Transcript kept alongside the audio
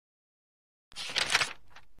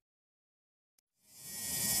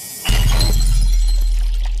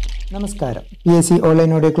നമസ്കാരം. PSC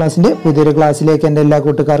online audio ക്ലാസ്സിന്റെ പുതിയൊരു ക്ലാസ്സിലേക്ക് എൻ്റെ എല്ലാ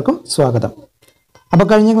കൂട്ടുകാർക്കും സ്വാഗതം. അപ്പോൾ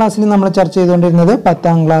കഴിഞ്ഞ ക്ലാസ്സിൽ നമ്മൾ ചർച്ച ചെയ്തുകൊണ്ടിരുന്നത്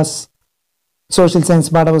 10ാം ക്ലാസ് സോഷ്യൽ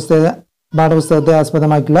സയൻസ് പാഠപുസ്തകത്തെ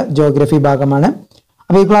ആസ്പദമാക്കിയുള്ള ജിയോഗ്രഫി ഭാഗമാണ്.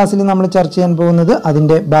 അപ്പോൾ ഈ ക്ലാസ്സിൽ നമ്മൾ ചർച്ച ചെയ്യാൻ പോകുന്നത്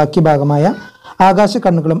അതിൻ്റെ ബാക്കി ഭാഗമായ ആകാശ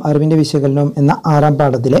കണ്ണുകളും അറിവിൻ്റെ വിശകലനവും എന്ന 6ാം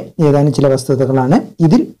പാഠത്തിലെ ഏതാനും ചില വസ്തുതകളാണ്.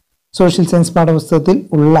 ഇതിൽ സോഷ്യൽ സയൻസ് പാഠപുസ്തകത്തിൽ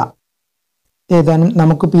ഉള്ള ഏതാനും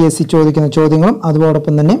നമുക്ക് PSC ചോദിക്കുന്ന ചോദ്യങ്ങളും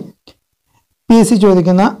അതോടൊപ്പം തന്നെ PSC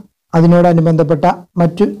ചോദിക്കുന്ന അതിനോടനുബന്ധപ്പെട്ട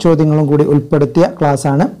മറ്റു ചോദ്യങ്ങളും കൂടി ഉൾപ്പെടുത്തിയ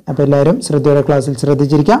ക്ലാസ്സാണ്. അപ്പോൾ എല്ലാവരും ശ്രദ്ധയോടെ ക്ലാസ്സിൽ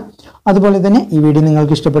ശ്രദ്ധിച്ചിരിക്കുക. അതുപോലെ തന്നെ ഈ വീഡിയോ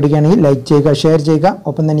നിങ്ങൾക്ക് ഇഷ്ടപ്പെടുകയാണെങ്കിൽ ലൈക്ക് ചെയ്യുക, ഷെയർ ചെയ്യുക,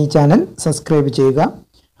 ഒപ്പം തന്നെ ഈ ചാനൽ സബ്സ്ക്രൈബ് ചെയ്യുക.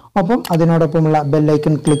 ഒപ്പം അതിനോടൊപ്പമുള്ള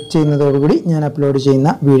ബെല്ലൈക്കൺ ക്ലിക്ക് ചെയ്യുന്നതോടുകൂടി ഞാൻ അപ്ലോഡ് ചെയ്യുന്ന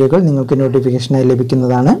വീഡിയോകൾ നിങ്ങൾക്ക് നോട്ടിഫിക്കേഷനായി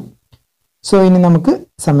ലഭിക്കുന്നതാണ്. സോ ഇനി നമുക്ക്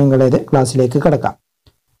സമയം കളയാതെ ക്ലാസ്സിലേക്ക് കടക്കാം.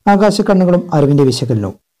 ആകാശ കണ്ണുകളും അറിവിൻ്റെ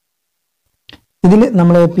വിശകലനവും. ഇതിൽ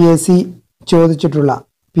നമ്മൾ PSC ചോദിച്ചിട്ടുള്ള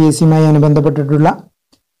PSCയുമായി അനുബന്ധപ്പെട്ടിട്ടുള്ള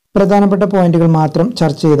പ്രധാനപ്പെട്ട പോയിന്റുകൾ മാത്രം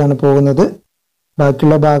ചർച്ച ചെയ്താണ് പോകുന്നത്.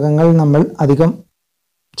 ബാക്കിയുള്ള ഭാഗങ്ങൾ നമ്മൾ അധികം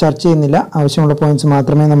ചർച്ച ചെയ്യുന്നില്ല. ആവശ്യമുള്ള പോയിന്റ്സ്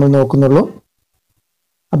മാത്രമേ നമ്മൾ നോക്കുന്നുള്ളൂ.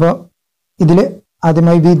 അപ്പോൾ ഇതിൽ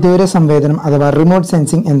ആദ്യമായി വിദൂര സംവേദനം അഥവാ റിമോട്ട്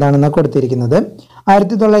സെൻസിങ് എന്താണെന്ന് കൊടുത്തിരിക്കുന്നത്.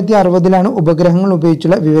 1960 ഉപഗ്രഹങ്ങൾ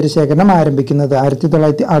ഉപയോഗിച്ചുള്ള വിവരശേഖരണം ആരംഭിക്കുന്നത്.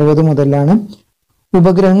 1960 മുതലാണ്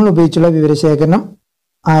ഉപഗ്രഹങ്ങൾ ഉപയോഗിച്ചുള്ള വിവരശേഖരണം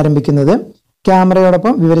ആരംഭിക്കുന്നത്.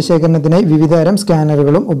 ക്യാമറയോടൊപ്പം വിവരശേഖരണത്തിനായി വിവിധതരം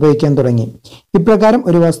സ്കാനറുകളും ഉപയോഗിക്കാൻ തുടങ്ങി. ഇപ്രകാരം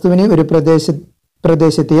ഒരു വസ്തുവിനെ ഒരു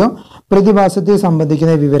പ്രദേശത്തെയോ പ്രതിഭാസത്തെയോ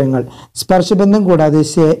സംബന്ധിക്കുന്ന വിവരങ്ങൾ സ്പർശബന്ധം കൂടാതെ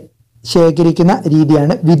ശേഖരിക്കുന്ന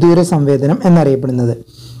രീതിയാണ് വിദൂര സംവേദനം എന്നറിയപ്പെടുന്നത്.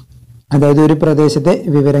 അതായത് ഒരു പ്രദേശത്തെ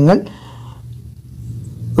വിവരങ്ങൾ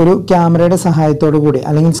ഒരു ക്യാമറയുടെ സഹായത്തോടു കൂടി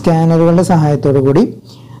അല്ലെങ്കിൽ സ്കാനറുകളുടെ സഹായത്തോടു കൂടി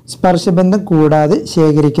സ്പർശബന്ധം കൂടാതെ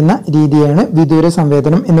ശേഖരിക്കുന്ന രീതിയാണ് വിദൂര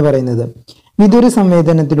സംവേദനം എന്ന് പറയുന്നത്. വിദൂര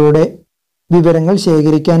സംവേദനത്തിലൂടെ വിവരങ്ങൾ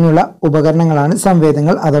ശേഖരിക്കാനുള്ള ഉപകരണങ്ങളാണ്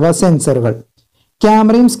സംവേദങ്ങൾ അഥവാ സെൻസറുകൾ.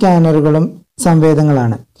 ക്യാമറയും സ്കാനറുകളും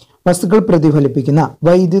സംവേദങ്ങളാണ്. വസ്തുക്കൾ പ്രതിഫലിപ്പിക്കുന്ന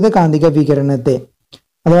വൈദ്യുത കാന്തിക വികിരണത്തെ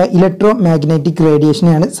അഥവാ ഇലക്ട്രോ മാഗ്നറ്റിക്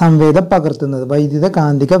റേഡിയേഷനെയാണ് സംവേദം പകർത്തുന്നത്. വൈദ്യുത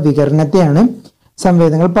കാന്തിക വികിരണത്തെയാണ്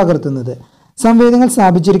സംവേദങ്ങൾ പകർത്തുന്നത്. സംവേദങ്ങൾ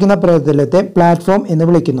സ്ഥാപിച്ചിരിക്കുന്ന പ്രതലത്തെ പ്ലാറ്റ്ഫോം എന്ന്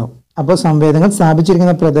വിളിക്കുന്നു. അപ്പോൾ സംവേദങ്ങൾ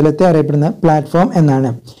സ്ഥാപിച്ചിരിക്കുന്ന പ്രതലത്തെ അറിയപ്പെടുന്ന പ്ലാറ്റ്ഫോം എന്നാണ്.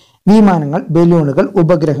 വിമാനങ്ങൾ, ബലൂണുകൾ,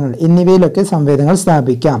 ഉപഗ്രഹങ്ങൾ എന്നിവയിലൊക്കെ സംവേദങ്ങൾ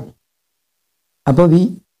സ്ഥാപിക്കാം. അപ്പോൾ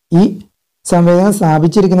ഈ സംവേദനം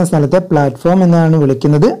സ്ഥാപിച്ചിരിക്കുന്ന സ്ഥലത്തെ പ്ലാറ്റ്ഫോം എന്നാണ്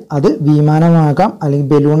വിളിക്കുന്നത്. അത് വിമാനമാകാം, അല്ലെങ്കിൽ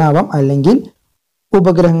ബലൂണാവാം, അല്ലെങ്കിൽ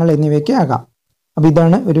ഉപഗ്രഹങ്ങൾ എന്നിവയൊക്കെ ആകാം. അപ്പോൾ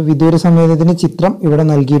ഇതാണ് ഒരു വിദൂര സംവേദനത്തിന്റെ ചിത്രം ഇവിടെ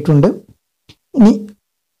നൽകിയിട്ടുണ്ട്. ഇനി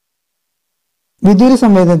വിദൂര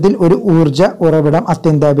സംവേദനത്തിൽ ഒരു ഊർജ ഉറവിടം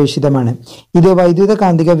അത്യന്താപേക്ഷിതമാണ്. ഇത് വൈദ്യുത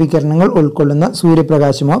കാന്തിക വികിരണങ്ങൾ ഉൾക്കൊള്ളുന്ന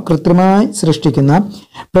സൂര്യപ്രകാശമോ കൃത്രിമമായി സൃഷ്ടിക്കുന്ന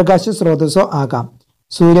പ്രകാശ സ്രോതസ്സോ ആകാം.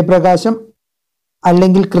 സൂര്യപ്രകാശം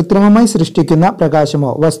അല്ലെങ്കിൽ കൃത്രിമമായി സൃഷ്ടിക്കുന്ന പ്രകാശമോ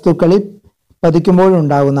വസ്തുക്കളിൽ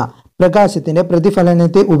പതിക്കുമ്പോഴുണ്ടാകുന്ന പ്രകാശത്തിന്റെ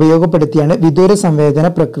പ്രതിഫലനത്തെ ഉപയോഗപ്പെടുത്തിയാണ് വിദൂര സംവേദന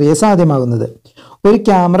പ്രക്രിയ സാധ്യമാകുന്നത്. ഒരു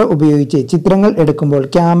ക്യാമറ ഉപയോഗിച്ച് ചിത്രങ്ങൾ എടുക്കുമ്പോൾ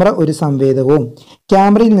ക്യാമറ ഒരു സംവേദകവും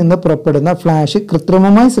ക്യാമറയിൽ നിന്ന് പുറപ്പെടുന്ന ഫ്ലാഷ്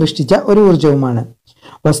കൃത്രിമമായി സൃഷ്ടിച്ച ഒരു ഊർജവുമാണ്.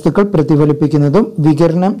 വസ്തുക്കൾ പ്രതിഫലിപ്പിക്കുന്നതും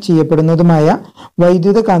വികിരണം ചെയ്യപ്പെടുന്നതുമായ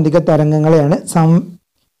വൈദ്യുത കാന്തിക തരംഗങ്ങളെയാണ്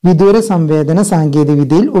വിദൂര സംവേദന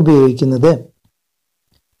സാങ്കേതികവിദ്യയിൽ ഉപയോഗിക്കുന്നത്.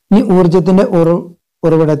 ഇനി ഊർജത്തിന്റെ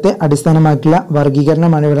ഉറവിടത്തെ അടിസ്ഥാനമാക്കിയുള്ള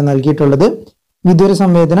വർഗീകരണമാണ് ഇവിടെ നൽകിയിട്ടുള്ളത്. വിദൂര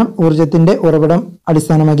സംവേദനം ഊർജത്തിന്റെ ഉറവിടം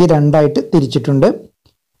അടിസ്ഥാനമാക്കി രണ്ടായിട്ട് തിരിച്ചിട്ടുണ്ട്.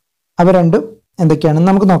 അവ രണ്ടും എന്തൊക്കെയാണെന്ന്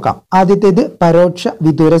നമുക്ക് നോക്കാം. ആദ്യത്തേത് പരോക്ഷ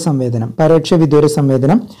വിദൂര സംവേദനം. പരോക്ഷ വിദൂര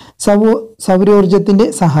സംവേദനം സൗരോർജത്തിന്റെ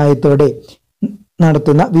സഹായത്തോടെ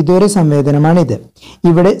നടത്തുന്ന വിദൂര സംവേദനമാണിത്.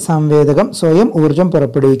 ഇവിടെ സംവേദകം സ്വയം ഊർജം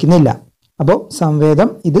പുറപ്പെടുവിക്കുന്നില്ല. അപ്പോൾ സംവേദം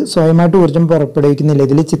ഇത് സ്വയമായിട്ട് ഊർജം പുറപ്പെടുവിക്കുന്നില്ല.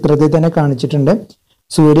 ഇതിൽ ചിത്രത്തിൽ തന്നെ കാണിച്ചിട്ടുണ്ട്.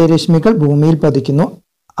 സൂര്യരശ്മികൾ ഭൂമിയിൽ പതിക്കുന്നു.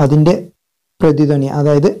 അതിൻ്റെ പ്രതിധ്വനി,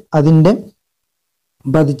 അതായത് അതിൻ്റെ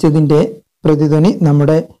പതിച്ചതിൻ്റെ പ്രതിധ്വനി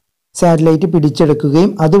നമ്മുടെ സാറ്റലൈറ്റ്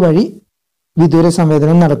പിടിച്ചെടുക്കുകയും അതുവഴി വിദൂര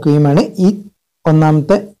സംവേദനം നടക്കുകയുമാണ് ഈ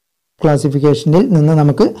ഒന്നാമത്തെ ക്ലാസിഫിക്കേഷനിൽ നിന്ന്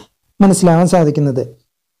നമുക്ക് മനസ്സിലാവാൻ സാധിക്കുന്നത്.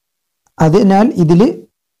 അതിനാൽ ഇതിൽ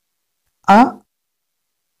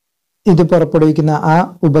ഇത് പുറപ്പെടുവിക്കുന്ന ആ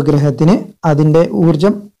ഉപഗ്രഹത്തിന് അതിൻ്റെ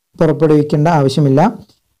ഊർജം പുറപ്പെടുവിക്കേണ്ട ആവശ്യമില്ല.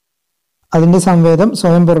 അതിൻ്റെ സംവേദം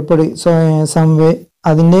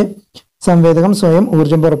അതിൻ്റെ സംവേദകം സ്വയം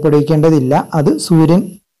ഊർജം പുറപ്പെടുവിക്കേണ്ടതില്ല. അത്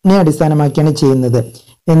സൂര്യനെ അടിസ്ഥാനമാക്കിയാണ് ചെയ്യുന്നത്.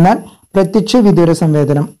 എന്നാൽ പ്രത്യക്ഷ വിദൂര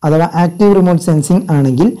സംവേദനം അഥവാ ആക്റ്റീവ് റിമോട്ട് സെൻസിങ്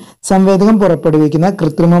ആണെങ്കിൽ സംവേദകം പുറപ്പെടുവിക്കുന്ന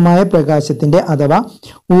കൃത്രിമമായ പ്രകാശത്തിന്റെ അഥവാ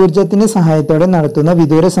ഊർജത്തിന്റെ സഹായത്തോടെ നടത്തുന്ന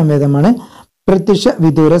വിദൂര സംവേദനമാണ് പ്രത്യക്ഷ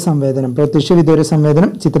വിദൂര സംവേദനം. പ്രത്യക്ഷ വിദൂര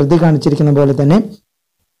സംവേദനം ചിത്രത്തിൽ കാണിച്ചിരിക്കുന്ന പോലെ തന്നെ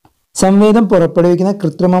സംവേദം പുറപ്പെടുവിക്കുന്ന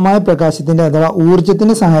കൃത്രിമമായ പ്രകാശത്തിന്റെ അഥവാ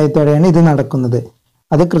ഊർജത്തിന്റെ സഹായത്തോടെയാണ് ഇത് നടക്കുന്നത്.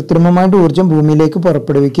 അത് കൃത്രിമമായിട്ട് ഊർജം ഭൂമിയിലേക്ക്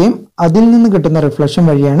പുറപ്പെടുവിക്കുകയും അതിൽ നിന്ന് കിട്ടുന്ന റിഫ്ലക്ഷൻ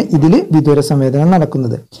വഴിയാണ് ഇതിൽ വിദൂര സംവേദനം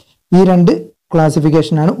നടക്കുന്നത്. ഈ രണ്ട്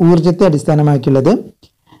ക്ലാസിഫിക്കേഷനാണ് ഊർജ്ജത്തെ അടിസ്ഥാനമാക്കിയുള്ളത്.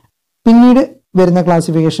 പിന്നീട് വരുന്ന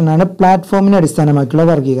ക്ലാസിഫിക്കേഷനാണ് പ്ലാറ്റ്ഫോമിനെ അടിസ്ഥാനമാക്കിയുള്ള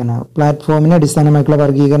വർഗീകരണം. പ്ലാറ്റ്ഫോമിനെ അടിസ്ഥാനമാക്കിയുള്ള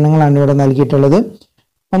വർഗീകരണങ്ങളാണ് ഇവിടെ നൽകിയിട്ടുള്ളത്.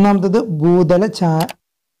 ഒന്നാമത്തത് ഭൂതല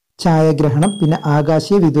ഛായാഗ്രഹണം, പിന്നെ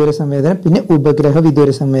ആകാശീയ വിദൂര സംവേദനം, പിന്നെ ഉപഗ്രഹ വിദൂര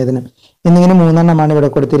സംവേദനം എന്നിങ്ങനെ 3 ഇവിടെ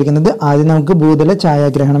കൊടുത്തിരിക്കുന്നത്. ആദ്യം നമുക്ക് ഭൂതല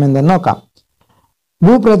ഛായാഗ്രഹണം എന്തെന്ന് നോക്കാം.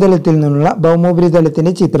 ഭൂപ്രതലത്തിൽ നിന്നുള്ള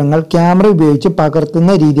ഭൗമോപരിതലത്തിന്റെ ചിത്രങ്ങൾ ക്യാമറ ഉപയോഗിച്ച്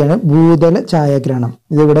പകർത്തുന്ന രീതിയാണ് ഭൂതല ഛായാഗ്രഹണം.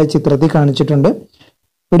 ഇതിവിടെ ചിത്രത്തിൽ കാണിച്ചിട്ടുണ്ട്.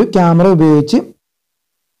 ഒരു ക്യാമറ ഉപയോഗിച്ച്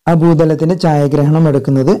ആ ഭൂതലത്തിന്റെ ഛായാഗ്രഹണം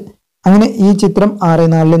എടുക്കുന്നത്. അങ്ങനെ ഈ ചിത്രം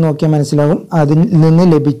 6.4 നോക്കിയാൽ മനസ്സിലാകും. അതിൽ നിന്ന്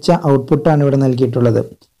ലഭിച്ച ഔട്ട്പുട്ടാണ് ഇവിടെ നൽകിയിട്ടുള്ളത്.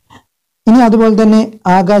 ഇനി അതുപോലെ തന്നെ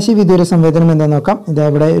ആകാശീയ വിദൂര സംവേദനം എന്താണെന്ന് നോക്കാം. ഇതാ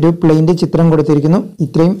ഇവിടെ ഒരു പ്ലെയിന്റെ ചിത്രം കൊടുത്തിരിക്കുന്നു.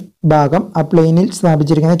 ഇത്രയും ഭാഗം ആ പ്ലെയിനിൽ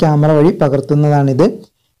സ്ഥാപിച്ചിരിക്കുന്ന ക്യാമറ വഴി പകർത്തുന്നതാണിത്.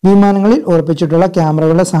 വിമാനങ്ങളിൽ ഉറപ്പിച്ചിട്ടുള്ള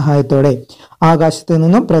ക്യാമറകളുടെ സഹായത്തോടെ ആകാശത്തു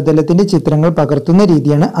നിന്നും പ്രതലത്തിന്റെ ചിത്രങ്ങൾ പകർത്തുന്ന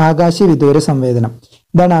രീതിയാണ് ആകാശീയ വിദൂര സംവേദനം.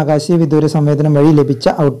 ഇതാണ് ആകാശീയ വിദൂര സംവേദനം വഴി ലഭിച്ച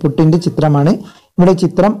ഔട്ട്പുട്ടിന്റെ ചിത്രമാണ് ഇവിടെ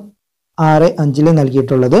ചിത്രം 6.5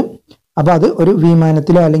 നൽകിയിട്ടുള്ളത്. അപ്പൊ അത് ഒരു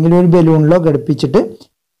വിമാനത്തിലോ അല്ലെങ്കിൽ ഒരു ബലൂണിലോ ഘടിപ്പിച്ചിട്ട്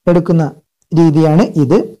എടുക്കുന്ന രീതിയാണ്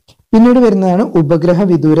ഇത്. പിന്നീട് വരുന്നതാണ് ഉപഗ്രഹ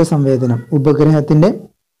വിദൂര സംവേദനം. ഉപഗ്രഹത്തിന്റെ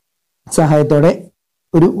സഹായത്തോടെ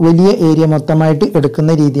ഒരു വലിയ ഏരിയ മൊത്തമായിട്ട്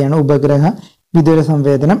എടുക്കുന്ന രീതിയാണ് ഉപഗ്രഹ വിദൂര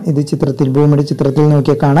സംവേദനം. ഇത് ചിത്രത്തിൽ ഭൂമിയുടെ ചിത്രത്തിൽ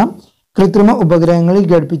നോക്കിയാൽ കാണാം. കൃത്രിമ ഉപഗ്രഹങ്ങളിൽ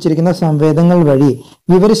ഘടിപ്പിച്ചിരിക്കുന്ന സംവേദനങ്ങൾ വഴി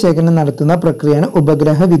വിവരശേഖരണം നടത്തുന്ന പ്രക്രിയയാണ്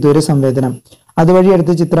ഉപഗ്രഹ വിദൂര സംവേദനം. അതുവഴി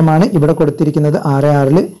എടുത്ത ചിത്രമാണ് ഇവിടെ കൊടുത്തിരിക്കുന്നത്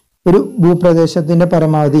 6.6. ഒരു ഭൂപ്രദേശത്തിന്റെ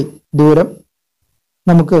പരമാവധി ദൂരം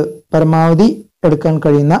നമുക്ക് പരമാവധി എടുക്കാൻ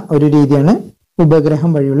കഴിയുന്ന ഒരു രീതിയാണ്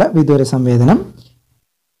ഉപഗ്രഹം വഴിയുള്ള വിദൂര സംവേദനം.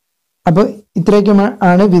 അപ്പോൾ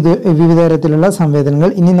ഇത്രയൊക്കെയാണ് വിവിധ തരത്തിലുള്ള സംവേദനങ്ങൾ.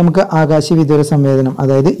 ഇനി നമുക്ക് ആകാശീയ വിദൂര സംവേദനം,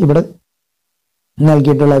 അതായത് ഇവിടെ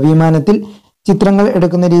നൽകിയിട്ടുള്ള വിമാനത്തിൽ ചിത്രങ്ങൾ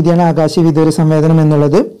എടുക്കുന്ന രീതിയാണ് ആകാശീയ വിദൂര സംവേദനം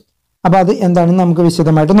എന്നുള്ളത്. അപ്പൊ അത് എന്താണെന്ന് നമുക്ക്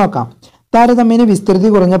വിശദമായിട്ട് നോക്കാം. താരതമ്യേന വിസ്തൃതി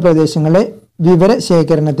കുറഞ്ഞ പ്രദേശങ്ങളെ വിവര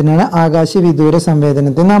ശേഖരണത്തിനാണ് ആകാശീയ വിദൂര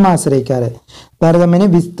സംവേദനത്തെ നാം ആശ്രയിക്കാറ്. താരതമ്യേന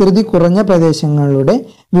വിസ്തൃതി കുറഞ്ഞ പ്രദേശങ്ങളുടെ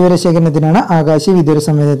വിവരശേഖരണത്തിനാണ് ആകാശീയ വിദൂര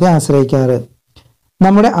സംവേദനത്തെ ആശ്രയിക്കാറ്.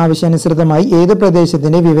 നമ്മുടെ ആവശ്യാനുസൃതമായി ഏത്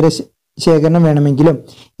പ്രദേശത്തിന്റെ വിവര ശേഖരണം വേണമെങ്കിലും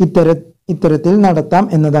ഇത്തരത്തിൽ നടത്താം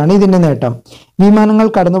എന്നതാണ് ഇതിന്റെ നേട്ടം. വിമാനങ്ങൾ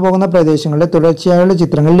കടന്നുപോകുന്ന പ്രദേശങ്ങളുടെ തുടർച്ചയായുള്ള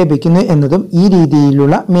ചിത്രങ്ങൾ ലഭിക്കുന്നു എന്നതും ഈ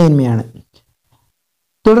രീതിയിലുള്ള മേന്മയാണ്.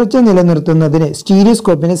 തുടർച്ച നിലനിർത്തുന്നതിന്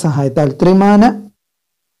സ്റ്റീരിയോസ്കോപ്പിന്റെ സഹായത്താൽ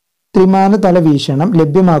ത്രിമാന തല വീക്ഷണം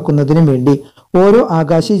ലഭ്യമാക്കുന്നതിനു വേണ്ടി ഓരോ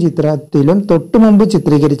ആകാശീയ ചിത്രത്തിലും തൊട്ടുമുമ്പ്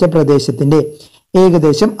ചിത്രീകരിച്ച പ്രദേശത്തിന്റെ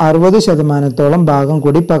ഏകദേശം 60% ഭാഗം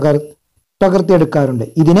കൂടി പകർത്തിയെടുക്കാറുണ്ട്.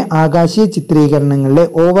 ഇതിനെ ആകാശീയ ചിത്രീകരണങ്ങളിലെ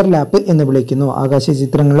ഓവർലാപ്പ് എന്ന് വിളിക്കുന്നു. ആകാശീയ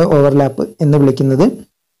ചിത്രങ്ങളിലെ ഓവർലാപ്പ് എന്ന് വിളിക്കുന്നത്,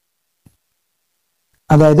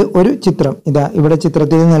 അതായത് ഒരു ചിത്രം ഇതാ ഇവിടെ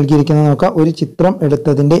ചിത്രത്തിൽ നൽകിയിരിക്കുന്നത് നോക്കാം. ഒരു ചിത്രം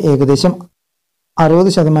എടുത്തതിന്റെ ഏകദേശം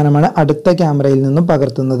 60% അടുത്ത ക്യാമറയിൽ നിന്നും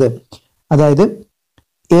പകർത്തുന്നത്. അതായത്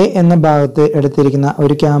എ എന്ന ഭാഗത്ത് എടുത്തിരിക്കുന്ന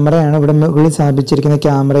ഒരു ക്യാമറയാണ് ഇവിടെ മുകളിൽ സ്ഥാപിച്ചിരിക്കുന്ന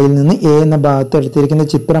ക്യാമറയിൽ നിന്ന് എ എന്ന ഭാഗത്ത് എടുത്തിരിക്കുന്ന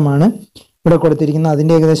ചിത്രമാണ് ഇവിടെ കൊടുത്തിരിക്കുന്നത്.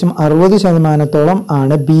 അതിന്റെ ഏകദേശം 60%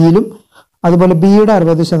 ആണ് ബിയിലും, അതുപോലെ ബിയുടെ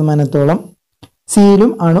 60%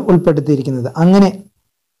 സിയിലും ആണ് ഉൾപ്പെടുത്തിയിരിക്കുന്നത്. അങ്ങനെ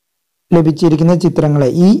ലഭിച്ചിരിക്കുന്ന ചിത്രങ്ങളെ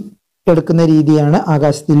ഈ എടുക്കുന്ന രീതിയാണ്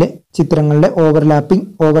ആകാശത്തിലെ ചിത്രങ്ങളുടെ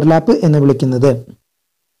ഓവർലാപ്പ് എന്ന് വിളിക്കുന്നത്.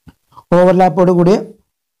 ഓവർലാപ്പോട് കൂടിയ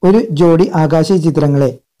ഒരു ജോഡി ആകാശീയ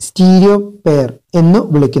ചിത്രങ്ങളെ സ്റ്റീരിയോ പെയർ എന്ന്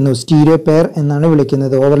വിളിക്കുന്നു. സ്റ്റീരിയോ പെയർ എന്നാണ്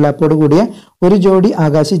വിളിക്കുന്നത്. ഓവർലാപ്പോട് കൂടിയ ഒരു ജോഡി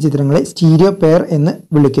ആകാശീയ ചിത്രങ്ങളെ സ്റ്റീരിയോ പെയർ എന്ന്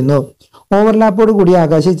വിളിക്കുന്നു. ഓവർലാപ്പോട് കൂടിയ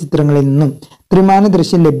ആകാശീയ ചിത്രങ്ങളിൽ നിന്നും ത്രിമാന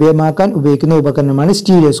ദൃശ്യം ലഭ്യമാക്കാൻ ഉപയോഗിക്കുന്ന ഉപകരണമാണ്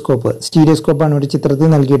സ്റ്റീരിയോസ്കോപ്പ്. സ്റ്റീരിയോസ്കോപ്പാണ് ഒരു ചിത്രത്തിൽ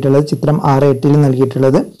നൽകിയിട്ടുള്ളത്, ചിത്രം 6.8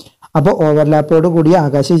 നൽകിയിട്ടുള്ളത്. അപ്പോൾ ഓവർലാപ്പോട് കൂടിയ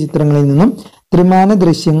ആകാശീയ ചിത്രങ്ങളിൽ നിന്നും ത്രിമാന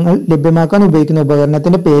ദൃശ്യങ്ങൾ ലഭ്യമാക്കാൻ ഉപയോഗിക്കുന്ന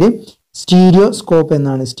ഉപകരണത്തിന്റെ പേര് സ്റ്റീരിയോസ്കോപ്പ്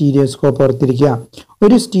എന്നാണ്. സ്റ്റീരിയോസ്കോപ്പ് ഓർത്തിരിക്കുക.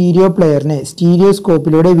 ഒരു സ്റ്റീരിയോ പ്ലെയറിനെ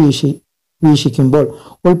സ്റ്റീരിയോസ്കോപ്പിലൂടെ വീക്ഷിക്കുമ്പോൾ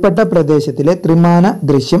ഉൾപ്പെട്ട പ്രദേശത്തിലെ ത്രിമാന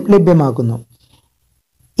ദൃശ്യം ലഭ്യമാക്കുന്നു.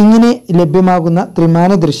 ഇങ്ങനെ ലഭ്യമാകുന്ന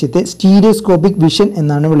ത്രിമാന ദൃശ്യത്തെ സ്റ്റീരിയോസ്കോപ്പിക് വിഷൻ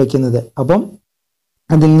എന്നാണ് വിളിക്കുന്നത്. അപ്പം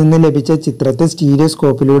അതിൽ നിന്ന് ലഭിച്ച ചിത്രത്തെ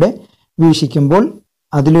സ്റ്റീരിയോസ്കോപ്പിലൂടെ വീക്ഷിക്കുമ്പോൾ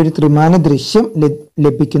അതിലൊരു ത്രിമാന ദൃശ്യം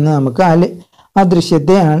ലഭിക്കുന്ന നമുക്ക് ആ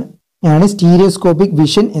ദൃശ്യത്തെയാണ് സ്റ്റീരിയോസ്കോപ്പിക്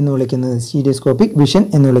വിഷൻ എന്ന് വിളിക്കുന്നത്. സ്റ്റീരിയോസ്കോപ്പിക് വിഷൻ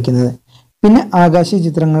എന്ന് വിളിക്കുന്നത്. പിന്നെ ആകാശീയ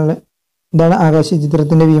ചിത്രങ്ങൾ, ഇതാണ് ആകാശീയ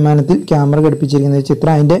ചിത്രത്തിന്റെ വിമാനത്തിൽ ക്യാമറ ഘടിപ്പിച്ചിരിക്കുന്ന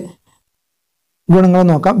ചിത്രം. അതിന്റെ ഗുണങ്ങൾ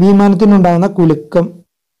നോക്കാം. വിമാനത്തിനുണ്ടാകുന്ന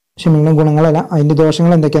ഗുണങ്ങളല്ല, അതിന്റെ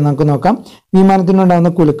ദോഷങ്ങൾ എന്തൊക്കെയാണെന്ന് നമുക്ക് നോക്കാം. വിമാനത്തിനുണ്ടാകുന്ന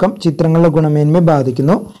കുലുക്കം ചിത്രങ്ങളുടെ ഗുണമേന്മയെ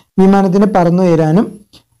ബാധിക്കുന്നു. വിമാനത്തിന് പറന്നുയരാനും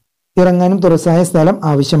ഇറങ്ങാനും തുറസായ സ്ഥലം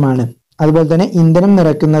ആവശ്യമാണ്. അതുപോലെ തന്നെ ഇന്ധനം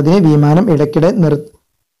നിറയ്ക്കുന്നതിന് വിമാനം ഇടയ്ക്കിടെ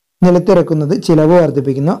നിലത്തിറക്കുന്നത് ചിലവ്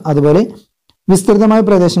വർദ്ധിപ്പിക്കുന്നു. അതുപോലെ വിസ്തൃതമായ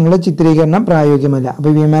പ്രദേശങ്ങളിലെ ചിത്രീകരണം പ്രായോഗികമല്ല. അപ്പൊ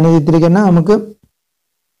വിമാന ചിത്രീകരണം നമുക്ക്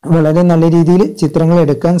വളരെ നല്ല രീതിയിൽ ചിത്രങ്ങൾ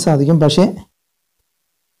എടുക്കാൻ സാധിക്കും. പക്ഷെ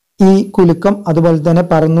ഈ കുലുക്കം, അതുപോലെ തന്നെ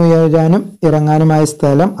പറന്നുയരാനും ഇറങ്ങാനുമായ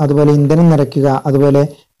സ്ഥലം, അതുപോലെ ഇന്ധനം നിറയ്ക്കുക, അതുപോലെ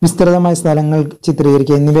വിസ്തൃതമായ സ്ഥലങ്ങൾ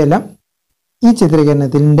ചിത്രീകരിക്കുക എന്നിവയെല്ലാം ഈ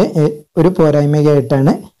ചിത്രീകരണത്തിന്റെ ഒരു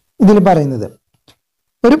പോരായ്മയായിട്ടാണ് ഇതിൽ പറയുന്നത്.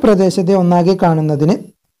 ഒരു പ്രദേശത്തെ ഒന്നാകെ കാണുന്നതിന്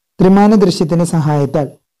ത്രിമാന ദൃശ്യത്തിന്റെ സഹായത്താൽ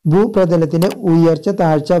ഭൂപ്രതലത്തിന്റെ ഉയർച്ച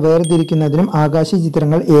താഴ്ച വേർതിരിക്കുന്നതിനും ആകാശ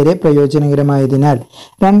ചിത്രങ്ങൾ ഏറെ പ്രയോജനകരമായതിനാൽ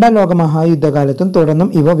രണ്ടാം ലോക മഹായുദ്ധകാലത്തും തുടർന്നും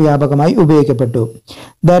ഇവ വ്യാപകമായി ഉപയോഗിക്കപ്പെട്ടു.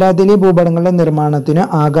 ധരാതലീയ ഭൂപടങ്ങളുടെ നിർമ്മാണത്തിന്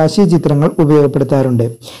ആകാശീയ ചിത്രങ്ങൾ ഉപയോഗപ്പെടുത്താറുണ്ട്.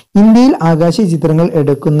 ഇന്ത്യയിൽ ആകാശീയ ചിത്രങ്ങൾ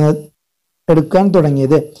എടുക്കാൻ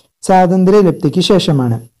തുടങ്ങിയത് സ്വാതന്ത്ര്യലബ്ധിക്ക്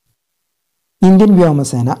ശേഷമാണ്. ഇന്ത്യൻ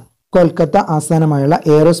വ്യോമസേന, കൊൽക്കത്ത ആസ്ഥാനമായുള്ള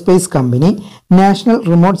aerospace company, national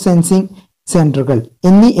remote sensing സെന്ററുകൾ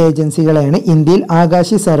എന്നീ ഏജൻസികളെയാണ് ഇന്ത്യയിൽ ആകാശ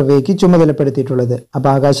സർവേക്ക് ചുമതലപ്പെടുത്തിയിട്ടുള്ളത്. അപ്പൊ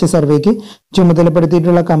ആകാശ സർവേക്ക്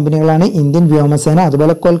ചുമതലപ്പെടുത്തിയിട്ടുള്ള കമ്പനികളാണ് ഇന്ത്യൻ വ്യോമസേന,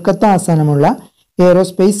 അതുപോലെ കൊൽക്കത്ത ആസ്ഥാനമുള്ള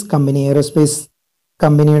എയ്റോസ്പേസ് കമ്പനി. എയ്റോസ്പേസ്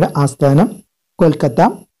കമ്പനിയുടെ ആസ്ഥാനം കൊൽക്കത്ത,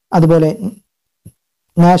 അതുപോലെ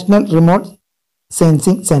നാഷണൽ റിമോട്ട്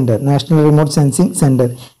സെൻസിംഗ് സെന്റർ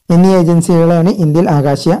എന്നീ ഏജൻസികളാണ് ഇന്ത്യയിൽ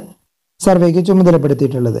ആകാശ സർവേക്ക്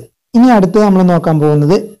ചുമതലപ്പെടുത്തിയിട്ടുള്ളത്. ഇനി അടുത്ത് നമ്മൾ നോക്കാൻ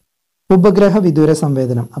പോകുന്നത് ഉപഗ്രഹ വിദൂര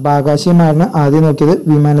സംവേദനം. അപ്പൊ ആകാശീയമായിരുന്നു ആദ്യം നോക്കിയത്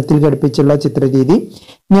വിമാനത്തിൽ ഘടിപ്പിച്ചുള്ള ചിത്രരീതി.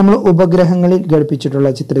 ഇനി നമ്മൾ ഉപഗ്രഹങ്ങളിൽ ഘടിപ്പിച്ചിട്ടുള്ള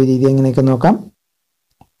ചിത്രരീതി എങ്ങനെയൊക്കെ നോക്കാം.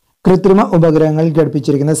 കൃത്രിമ ഉപഗ്രഹങ്ങളിൽ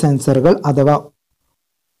ഘടിപ്പിച്ചിരിക്കുന്ന സെൻസറുകൾ അഥവാ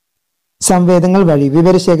സംവേദനങ്ങൾ വഴി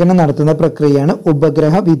വിവരശേഖരണം നടത്തുന്ന പ്രക്രിയയാണ്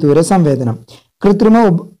ഉപഗ്രഹ വിദൂര സംവേദനം. കൃത്രിമ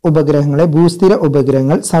ഉപഗ്രഹങ്ങളെ ഭൂസ്ഥിര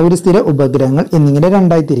ഉപഗ്രഹങ്ങൾ, സൗരസ്ഥിര ഉപഗ്രഹങ്ങൾ എന്നിങ്ങനെ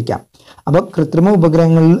രണ്ടായി തിരിക്കാം. അപ്പൊ കൃത്രിമ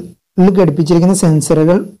ഉപഗ്രഹങ്ങളിൽ ഘടിപ്പിച്ചിരിക്കുന്ന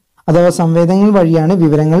സെൻസറുകൾ അഥവാ സംവേദനങ്ങൾ വഴിയാണ്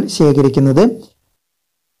വിവരങ്ങൾ ശേഖരിക്കുന്നത്.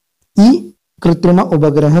 ഈ കൃത്രിമ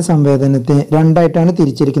ഉപഗ്രഹ സംവേദനത്തെ രണ്ടായിട്ടാണ്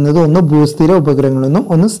തിരിച്ചിരിക്കുന്നത്. ഒന്ന് ഭൂസ്ഥിര ഉപഗ്രഹങ്ങൾ എന്നും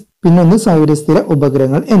ഒന്ന് സൗരസ്ഥിര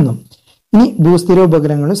ഉപഗ്രഹങ്ങൾ എന്നും. ഇനി ഭൂസ്ഥിര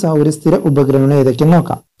ഉപഗ്രഹങ്ങളും സൗരസ്ഥിര ഉപഗ്രഹങ്ങളും ഏതൊക്കെയെന്ന്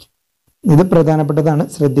നോക്കാം. ഇത് പ്രധാനപ്പെട്ടതാണ്,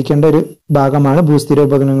 ശ്രദ്ധിക്കേണ്ട ഒരു ഭാഗമാണ് ഭൂസ്ഥിര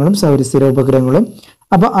ഉപഗ്രഹങ്ങളും സൗരസ്ഥിര ഉപഗ്രഹങ്ങളും.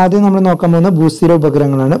 അപ്പൊ ആദ്യം നമ്മൾ നോക്കാൻ പോകുന്ന ഭൂസ്ഥിര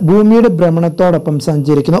ഉപഗ്രഹങ്ങളാണ്. ഭൂമിയുടെ ഭ്രമണത്തോടൊപ്പം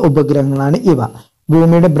സഞ്ചരിക്കുന്ന ഉപഗ്രഹങ്ങളാണ് ഇവ.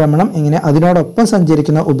 ഭൂമിയുടെ ഭ്രമണം എങ്ങനെ അതിനോടൊപ്പം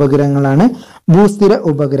സഞ്ചരിക്കുന്ന ഉപഗ്രഹങ്ങളാണ് ഭൂസ്ഥിര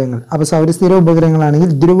ഉപഗ്രഹങ്ങൾ. അപ്പൊ സൗരസ്ഥിര ഉപഗ്രഹങ്ങളാണെങ്കിൽ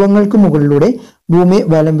ധ്രുവങ്ങൾക്ക് മുകളിലൂടെ ഭൂമിയെ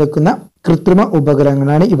വലം വെക്കുന്ന കൃത്രിമ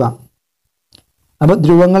ഉപഗ്രഹങ്ങളാണ് ഇവ. അപ്പൊ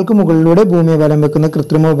ധ്രുവങ്ങൾക്ക് മുകളിലൂടെ ഭൂമിയെ വലം വെക്കുന്ന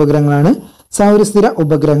കൃത്രിമ ഉപഗ്രഹങ്ങളാണ് സൗരസ്ഥിര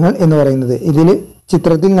ഉപഗ്രഹങ്ങൾ എന്ന് പറയുന്നത്. ഇതിൽ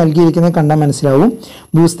ചിത്രത്തിൽ നൽകിയിരിക്കുന്ന കണ്ടാൽ മനസ്സിലാവും.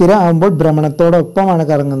 ഭൂസ്ഥിര ആകുമ്പോൾ ഭ്രമണത്തോടൊപ്പമാണ്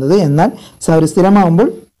കറങ്ങുന്നത്, എന്നാൽ സൗരസ്ഥിരമാകുമ്പോൾ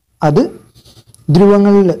അത്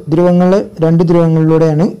രണ്ട്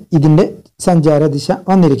ധ്രുവങ്ങളിലൂടെയാണ് ഇതിന്റെ സഞ്ചാര ദിശ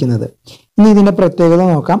വന്നിരിക്കുന്നത്. ഇനി ഇതിന്റെ പ്രത്യേകത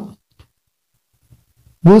നോക്കാം.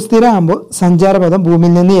 ഭൂസ്ഥിര ആകുമ്പോൾ സഞ്ചാരപഥം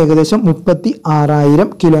ഭൂമിയിൽ നിന്ന് ഏകദേശം 36,000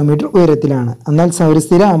 കിലോമീറ്റർ ഉയരത്തിലാണ്. എന്നാൽ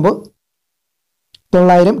സൗരസ്ഥിര ആകുമ്പോൾ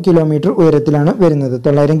 900 കിലോമീറ്റർ ഉയരത്തിലാണ് വരുന്നത്.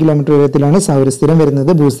 900 കിലോമീറ്റർ ഉയരത്തിലാണ് സൗരസ്ഥിരം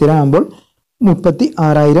വരുന്നത്. ഭൂസ്ഥിര ആകുമ്പോൾ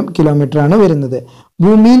 36,000 കിലോമീറ്റർ ആണ് വരുന്നത്.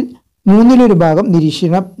 ഭൂമിയിൽ 1/3 ഭാഗം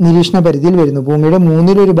നിരീക്ഷണ പരിധിയിൽ വരുന്നു. ഭൂമിയുടെ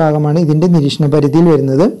 1/3 ഭാഗമാണ് ഇതിന്റെ നിരീക്ഷണ പരിധിയിൽ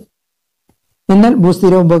വരുന്നത്. എന്നാൽ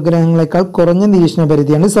ഭൂസ്ഥിര ഉപഗ്രഹങ്ങളെക്കാൾ കുറഞ്ഞ നിരീക്ഷണ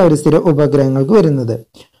പരിധിയാണ് സൗരസ്ഥിര ഉപഗ്രഹങ്ങൾക്ക് വരുന്നത്.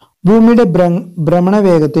 ഭൂമിയുടെ ഭ്രമണ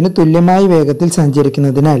വേഗത്തിന് തുല്യമായ വേഗത്തിൽ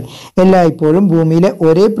സഞ്ചരിക്കുന്നതിനാൽ എല്ലായ്പ്പോഴും ഭൂമിയിലെ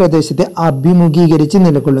ഒരേ പ്രദേശത്തെ അഭിമുഖീകരിച്ച്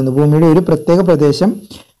നിലകൊള്ളുന്നു. ഭൂമിയുടെ ഒരു പ്രത്യേക പ്രദേശം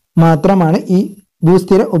മാത്രമാണ് ഈ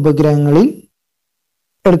ഭൂസ്ഥിര ഉപഗ്രഹങ്ങളിൽ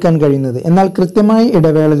എടുക്കാൻ കഴിയുന്നത്. എന്നാൽ കൃത്യമായ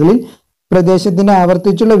ഇടവേളകളിൽ പ്രദേശത്തിന്റെ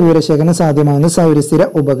ആവർത്തിച്ചുള്ള വിവരശേഖരണം സാധ്യമാകുന്ന സൗരസ്ഥിര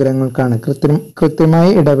ഉപഗ്രഹങ്ങൾക്കാണ്. കൃത്യമായ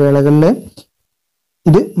ഇടവേളകളിൽ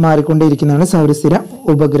ഇത് മാറിക്കൊണ്ടേയിരിക്കുന്നതാണ് സൗരസ്ഥിര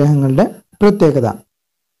ഉപഗ്രഹങ്ങളുടെ പ്രത്യേകത.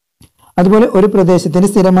 അതുപോലെ ഒരു പ്രദേശത്തിന്റെ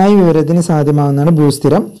സ്ഥിരമായ വിവരത്തിന് സാധ്യമാകുന്നതാണ്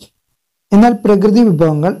ഭൂസ്ഥിരം. എന്നാൽ പ്രകൃതി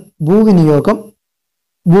വിഭവങ്ങൾ, ഭൂവിനിയോഗം,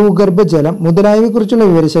 ഭൂഗർഭജലം മുതലായവയെക്കുറിച്ചുള്ള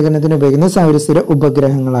വിവരശേഖരണത്തിന് ഉപയോഗിക്കുന്ന സൗരസ്ഥിര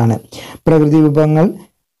ഉപഗ്രഹങ്ങളാണ്. പ്രകൃതി വിഭവങ്ങൾ,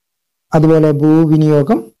 അതുപോലെ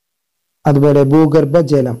ഭൂവിനിയോഗം, അതുപോലെ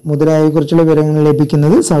ഭൂഗർഭജലം മുതലായവയെക്കുറിച്ചുള്ള വിവരങ്ങൾ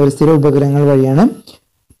ലഭിക്കുന്നത് സൗരസ്ഥിര ഉപഗ്രഹങ്ങൾ വഴിയാണ്.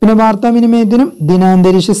 പിന്നെ വാർത്താവിനിമയത്തിനും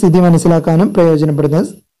ദിനാന്തരീക്ഷ സ്ഥിതി മനസ്സിലാക്കാനും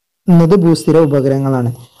പ്രയോജനപ്പെടുത്തുന്നത് ഭൂസ്ഥിര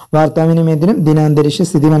ഉപഗ്രഹങ്ങളാണ്. വാർത്താവിനിമയത്തിനും ദിനാന്തരീക്ഷ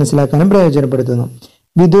സ്ഥിതി മനസ്സിലാക്കാനും പ്രയോജനപ്പെടുത്തുന്നു.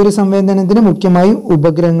 വിദൂര സംവേദനത്തിന് മുഖ്യമായും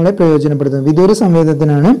ഉപഗ്രഹങ്ങളെ പ്രയോജനപ്പെടുത്തുന്നു. വിദൂര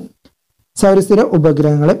സംവേദനത്തിനാണ് സൗരസ്ഥിര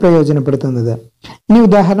ഉപഗ്രഹങ്ങളെ പ്രയോജനപ്പെടുത്തുന്നത്. ഇനി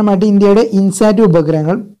ഉദാഹരണമായിട്ട് ഇന്ത്യയുടെ ഇൻസാറ്റ്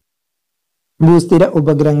ഉപഗ്രഹങ്ങൾ ഭൂസ്ഥിര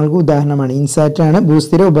ഉപഗ്രഹങ്ങൾക്ക് ഉദാഹരണമാണ്. ഇൻസാറ്റ് ആണ്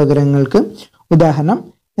ഭൂസ്ഥിര ഉപഗ്രഹങ്ങൾക്ക് ഉദാഹരണം.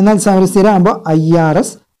 എന്നാൽ സൗരസ്ഥിര ആകുമ്പോൾ IRS,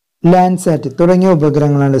 ലാൻഡ്സാറ്റ് തുടങ്ങിയ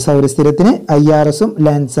ഉപഗ്രഹങ്ങളാണ്. സൗരസ്ഥിരത്തിന് IRSഉം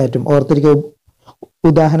ലാൻഡ്സാറ്റും ഓർത്തിരിക്കുക.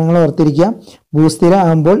 ഉദാഹരണങ്ങൾ ഓർത്തിരിക്കുക. ഭൂസ്ഥിര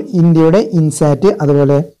ആകുമ്പോൾ ഇന്ത്യയുടെ ഇൻസാറ്റ്,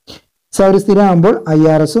 അതുപോലെ സൗരസ്ഥിര ആകുമ്പോൾ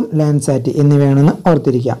IRSഉം ലാൻഡ്സാറ്റ് എന്നിവയാണെന്ന്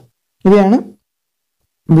ഓർത്തിരിക്കുക. ഇവയാണ്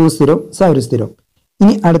ഭൂസ്ഥിരവും സൗരസ്ഥിരവും.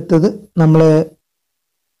 ഇനി അടുത്തത് നമ്മൾ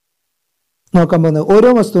നോക്കാൻ പോകുന്നത് ഓരോ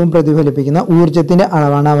വസ്തുവും പ്രതിഫലിപ്പിക്കുന്ന ഊർജത്തിന്റെ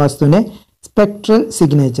അളവാണ് ആ വസ്തുവിന്റെ സ്പെക്ട്രൽ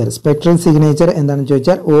സിഗ്നേച്ചർ. സ്പെക്ട്രൽ സിഗ്നേച്ചർ എന്താണെന്ന്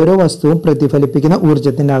ചോദിച്ചാൽ ഓരോ വസ്തുവും പ്രതിഫലിപ്പിക്കുന്ന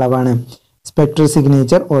ഊർജത്തിന്റെ അളവാണ്. സ്പെക്ട്രൽ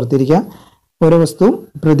സിഗ്നേച്ചർ ഓർത്തിരിക്കുക. ഓരോ വസ്തുവും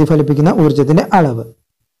പ്രതിഫലിപ്പിക്കുന്ന ഊർജത്തിന്റെ അളവ്.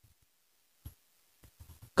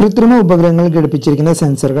 കൃത്രിമ ഉപഗ്രഹങ്ങൾ ഘടിപ്പിച്ചിരിക്കുന്ന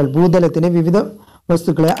സെൻസറുകൾ ഭൂതലത്തിന്റെ വിവിധ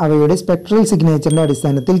വസ്തുക്കളെ അവയുടെ സ്പെക്ട്രൽ സിഗ്നേച്ചറിന്റെ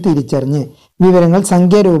അടിസ്ഥാനത്തിൽ തിരിച്ചറിഞ്ഞ് വിവരങ്ങൾ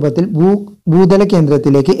സംഖ്യാരൂപത്തിൽ ഭൂതല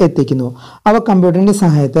കേന്ദ്രത്തിലേക്ക് എത്തിക്കുന്നു. അവ കമ്പ്യൂട്ടറിന്റെ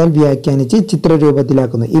സഹായത്താൽ വ്യാഖ്യാനിച്ച്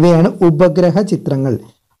ചിത്രരൂപത്തിലാക്കുന്നു. ഇവയാണ് ഉപഗ്രഹ ചിത്രങ്ങൾ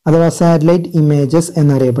അഥവാ സാറ്റലൈറ്റ് ഇമേജസ്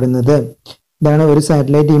എന്നറിയപ്പെടുന്നത്. ഇതാണ് ഒരു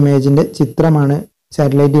സാറ്റലൈറ്റ് ഇമേജിന്റെ ചിത്രമാണ്.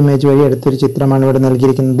 സാറ്റലൈറ്റ് ഇമേജ് വഴി എടുത്തൊരു ചിത്രമാണ് ഇവിടെ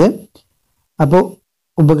നൽകിയിരിക്കുന്നത്. അപ്പോൾ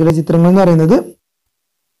ഉപഗ്രഹ ചിത്രങ്ങൾ എന്ന് പറയുന്നത്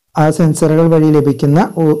ആ സെൻസറുകൾ വഴി ലഭിക്കുന്ന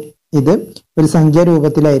ഇത് ഒരു സംഖ്യാ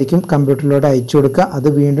രൂപത്തിലായിരിക്കും കമ്പ്യൂട്ടറിലോട്ട് അയച്ചു കൊടുക്കുക. അത്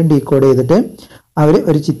വീണ്ടും ഡീകോഡ് ചെയ്തിട്ട് അവർ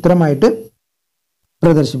ഒരു ചിത്രമായിട്ട്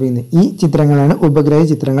പ്രദർശിപ്പിക്കുന്നു. ഈ ചിത്രങ്ങളാണ് ഉപഗ്രഹ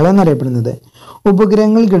ചിത്രങ്ങൾ എന്നറിയപ്പെടുന്നത്.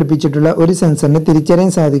 ഉപഗ്രഹങ്ങൾ ഘടിപ്പിച്ചിട്ടുള്ള ഒരു സെൻസറിന്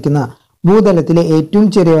തിരിച്ചറിയാൻ സാധിക്കുന്ന ഭൂതലത്തിലെ ഏറ്റവും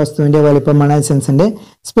ചെറിയ വസ്തുവിന്റെ വലിപ്പമാണ് ആ സെൻസറിന്റെ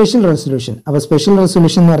സ്പെഷ്യൽ റെസൊല്യൂഷൻ. അപ്പോൾ സ്പെഷ്യൽ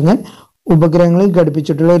റെസൊല്യൂഷൻ എന്ന് പറഞ്ഞാൽ ഉപഗ്രഹങ്ങളിൽ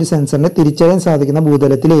ഘടിപ്പിച്ചിട്ടുള്ള ഒരു സെൻസറിന് തിരിച്ചറിയാൻ സാധിക്കുന്ന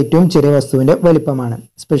ഭൂതലത്തിലെ ഏറ്റവും ചെറിയ വസ്തുവിന്റെ വലിപ്പമാണ്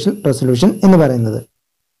സ്പെഷ്യൽ റെസൊല്യൂഷൻ എന്ന് പറയുന്നത്.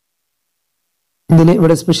 ഇതിൽ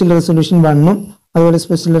ഇവിടെ സ്പെഷ്യൽ റെസൊല്യൂഷൻ 1ഉം അതുപോലെ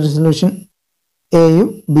സ്പെഷ്യൽ റെസൊല്യൂഷൻ എയും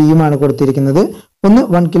ബിയുമാണ് കൊടുത്തിരിക്കുന്നത്. ഒന്ന്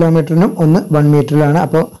 1 കിലോമീറ്ററിനും ഒന്ന് 1 മീറ്ററിലാണ്.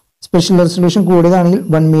 അപ്പോൾ സ്പെഷ്യൽ റെസൊല്യൂഷൻ കൂടിയതാണെങ്കിൽ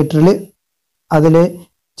 1 മീറ്ററിൽ അതിലെ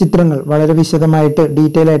ചിത്രങ്ങൾ വളരെ വിശദമായിട്ട്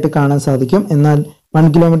ഡീറ്റെയിൽ ആയിട്ട് കാണാൻ സാധിക്കും. എന്നാൽ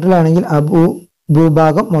 1 കിലോമീറ്ററിലാണെങ്കിൽ ആ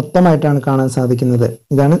ഭൂഭാഗം മൊത്തമായിട്ടാണ് കാണാൻ സാധിക്കുന്നത്.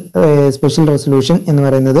 ഇതാണ് സ്പെഷ്യൽ റെസൊല്യൂഷൻ എന്ന്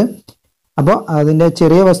പറയുന്നത്. അപ്പോൾ അതിൻ്റെ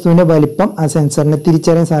ചെറിയ വസ്തുവിൻ്റെ വലിപ്പം ആ സെൻസറിനെ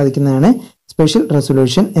തിരിച്ചറിയാൻ സാധിക്കുന്നതാണ് സ്പെഷ്യൽ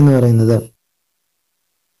റെസൊല്യൂഷൻ എന്ന് പറയുന്നത്.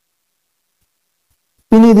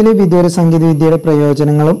 പിന്നെ ഇതിൽ വിദൂര സാങ്കേതിക വിദ്യയുടെ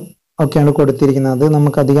പ്രയോജനങ്ങളും ഒക്കെയാണ് കൊടുത്തിരിക്കുന്നത്. അത്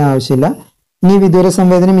നമുക്ക് അധികം ആവശ്യമില്ല. ഇനി വിദൂര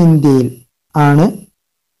സംവേദനം ഇന്ത്യയിൽ ആണ്.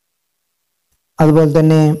 അതുപോലെ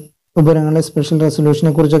തന്നെ ഉപഗ്രഹങ്ങളുടെ സ്പെഷ്യൽ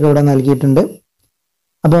റെസൊല്യൂഷനെ കുറിച്ചൊക്കെ ഇവിടെ നൽകിയിട്ടുണ്ട്.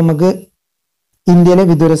 അപ്പോൾ നമുക്ക് ഇന്ത്യയിലെ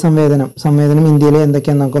വിദൂര സംവേദനം ഇന്ത്യയിലെ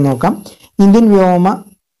എന്തൊക്കെയാണെന്ന് നമുക്ക് നോക്കാം. ഇന്ത്യൻ വ്യോമ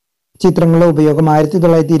ചിത്രങ്ങളുടെ ഉപയോഗം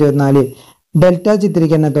 1924 ഡെൽറ്റ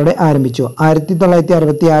ചിത്രീകരണത്തോടെ ആരംഭിച്ചു.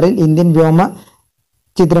 1966 ഇന്ത്യൻ വ്യോമ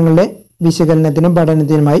ചിത്രങ്ങളുടെ വിശകലനത്തിനും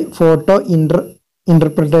പഠനത്തിനുമായി ഫോട്ടോ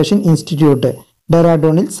ഇന്റർപ്രിട്ടേഷൻ ഇൻസ്റ്റിറ്റ്യൂട്ട്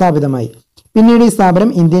ഡെറാഡൂണിൽ സ്ഥാപിതമായി. പിന്നീട് ഈ സ്ഥാപനം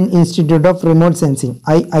Indian institute of remote sensing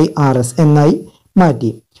IIRS എന്നായി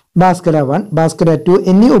മാറ്റി. ഭാസ്കര 1, ഭാസ്കര 2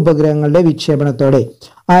 എന്നീ ഉപഗ്രഹങ്ങളുടെ വിക്ഷേപണത്തോടെ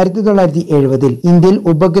 1970 ഇന്ത്യയിൽ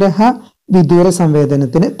ഉപഗ്രഹ വിദൂര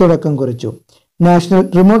സംവേദനത്തിന് തുടക്കം കുറിച്ചു. National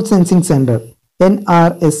remote sensing centre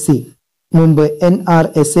NRSC മുമ്പ്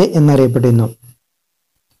NRSA എന്നറിയപ്പെട്ടിരുന്നു.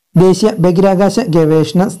 ദേശീയ ബഹിരാകാശ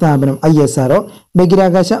ഗവേഷണ സ്ഥാപനം ISRO,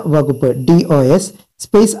 ബഹിരാകാശ വകുപ്പ് DOS,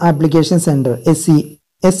 space application centre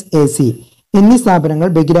SAC എന്നീ സ്ഥാപനങ്ങൾ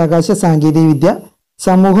ബഹിരാകാശ സാങ്കേതിക വിദ്യ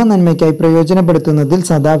സമൂഹ നന്മയ്ക്കായി പ്രയോജനപ്പെടുത്തുന്നതിൽ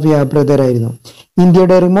സദാ വ്യാപൃതരായിരുന്നു.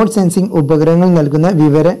 ഇന്ത്യയുടെ റിമോട്ട് സെൻസിംഗ് ഉപഗ്രഹങ്ങൾ നൽകുന്ന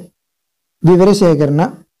വിവരശേഖരണ,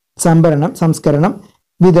 സംഭരണം, സംസ്കരണം,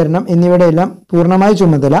 വിതരണം എന്നിവയുടെ എല്ലാം പൂർണ്ണമായ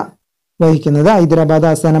ചുമതല വഹിക്കുന്നത് Hyderabad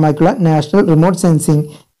ആസ്ഥാനമായിട്ടുള്ള national remote sensing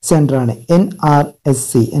സെന്ററാണ്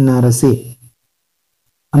NRSC.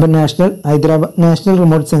 അപ്പോൾ നാഷണൽ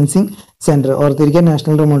റിമോട്ട് സെൻസിംഗ് സെന്റർ ഓർത്തിരിക്കുക.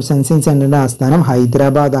 നാഷണൽ റിമോട്ട് സെൻസിംഗ് സെന്ററിന്റെ ആസ്ഥാനം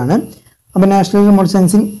ഹൈദരാബാദ് ആണ്. അപ്പോൾ നാഷണൽ റിമോട്ട്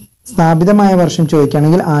സെൻസിംഗ് സ്ഥാപിതമായ വർഷം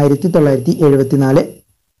ചോദിക്കുകയാണെങ്കിൽ 1974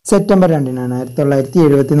 September 2-നാണ്.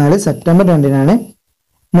 1974 September 2-നാണ്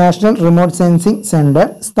national remote sensing centre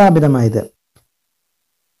സ്ഥാപിതമായത്.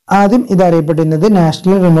 ആദ്യം ഇത് അറിയപ്പെട്ടിരുന്നത്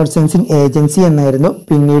നാഷണൽ റിമോട്ട് സെൻസിംഗ് ഏജൻസി എന്നായിരുന്നു.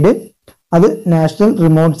 പിന്നീട് അത് നാഷണൽ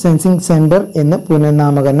റിമോട്ട് സെൻസിംഗ് സെന്റർ എന്ന്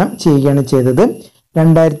പുനർനാമകരണം ചെയ്യുകയാണ് ചെയ്തത്.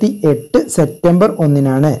 2008 September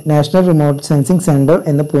 1-നാണ് national remote sensing centre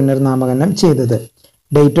എന്ന് പുനർനാമകരണം ചെയ്തത്.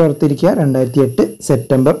 ഡേറ്റ് ഓർത്തിരിക്കുക, 2008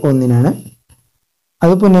 സെപ്റ്റംബർ 1-നാണ്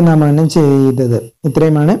അത് പുനർനാമകരണം ചെയ്തത്.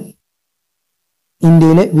 ഇത്രയുമാണ്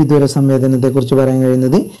ഇന്ത്യയിലെ വിദൂര സംവേദനത്തെ കുറിച്ച് പറയാൻ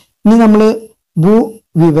കഴിയുന്നത്. ഇനി നമ്മൾ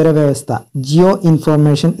ഭൂവിവര വ്യവസ്ഥ ജിയോ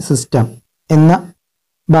ഇൻഫർമേഷൻ സിസ്റ്റം എന്ന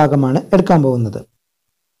ഭാഗമാണ് എടുക്കാൻ പോകുന്നത്.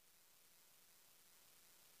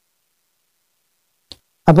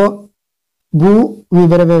 അപ്പോൾ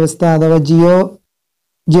ഭൂവിവര വ്യവസ്ഥ അഥവാ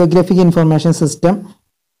ജിയോഗ്രഫിക് ഇൻഫർമേഷൻ സിസ്റ്റം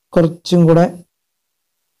കുറച്ച്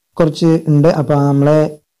ഉണ്ട്. അപ്പോൾ നമ്മളെ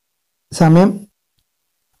സമയം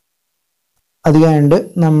അധികമായുണ്ട്,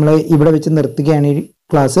 നമ്മൾ ഇവിടെ വെച്ച് നിർത്തുകയാണ് ഈ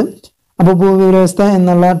ക്ലാസ്. അപ്പോൾ ഭൂവിവര വ്യവസ്ഥ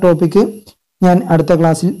എന്നുള്ള ടോപ്പിക്ക് ഞാൻ അടുത്ത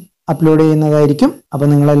ക്ലാസ്സിൽ അപ്ലോഡ് ചെയ്യുന്നതായിരിക്കും. അപ്പോൾ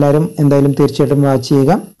നിങ്ങളെല്ലാവരും എന്തായാലും തീർച്ചയായിട്ടും വാച്ച്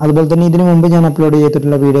ചെയ്യുക. അതുപോലെ തന്നെ ഇതിനു മുമ്പ് ഞാൻ അപ്ലോഡ്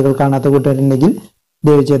ചെയ്തിട്ടുള്ള വീഡിയോകൾ കാണാത്ത കൂട്ടുകാരുണ്ടെങ്കിൽ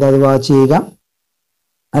ദയവ് ചെയ്ത് അത് വാച്ച് ചെയ്യുക.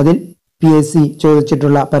 അതിൽ PSC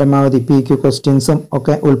ചോദിച്ചിട്ടുള്ള പരമാവധി PQ ക്വസ്റ്റ്യൻസും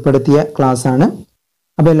ഒക്കെ ഉൾപ്പെടുത്തിയ ക്ലാസ് ആണ്.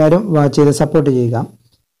 അപ്പോൾ എല്ലാവരും വാച്ച് ചെയ്ത് സപ്പോർട്ട് ചെയ്യുക.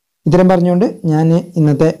 ഇത്രയും പറഞ്ഞുകൊണ്ട് ഞാൻ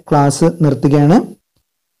ഇന്നത്തെ ക്ലാസ് നിർത്തുകയാണ്.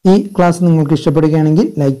 ഈ ക്ലാസ് നിങ്ങൾക്ക് ഇഷ്ടപ്പെടുകയാണെങ്കിൽ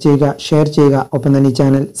ലൈക്ക് ചെയ്യുക, ഷെയർ ചെയ്യുക, ഒപ്പം തന്നെ ഈ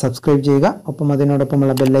ചാനൽ സബ്സ്ക്രൈബ് ചെയ്യുക. ഒപ്പം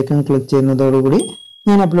അതിനോടൊപ്പമുള്ള ബെല്ലൈക്കൺ ക്ലിക്ക് ചെയ്യുന്നതോടുകൂടി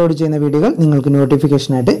ഞാൻ അപ്ലോഡ് ചെയ്യുന്ന വീഡിയോകൾ നിങ്ങൾക്ക്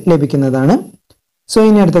നോട്ടിഫിക്കേഷനായിട്ട് ലഭിക്കുന്നതാണ്. സോ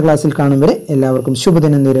ഇനി അടുത്ത ക്ലാസ്സിൽ കാണും വരെ എല്ലാവർക്കും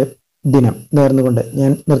ശുഭദിനം നേർന്നുകൊണ്ട്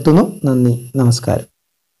ഞാൻ നിർത്തുന്നു. നന്ദി, നമസ്കാരം.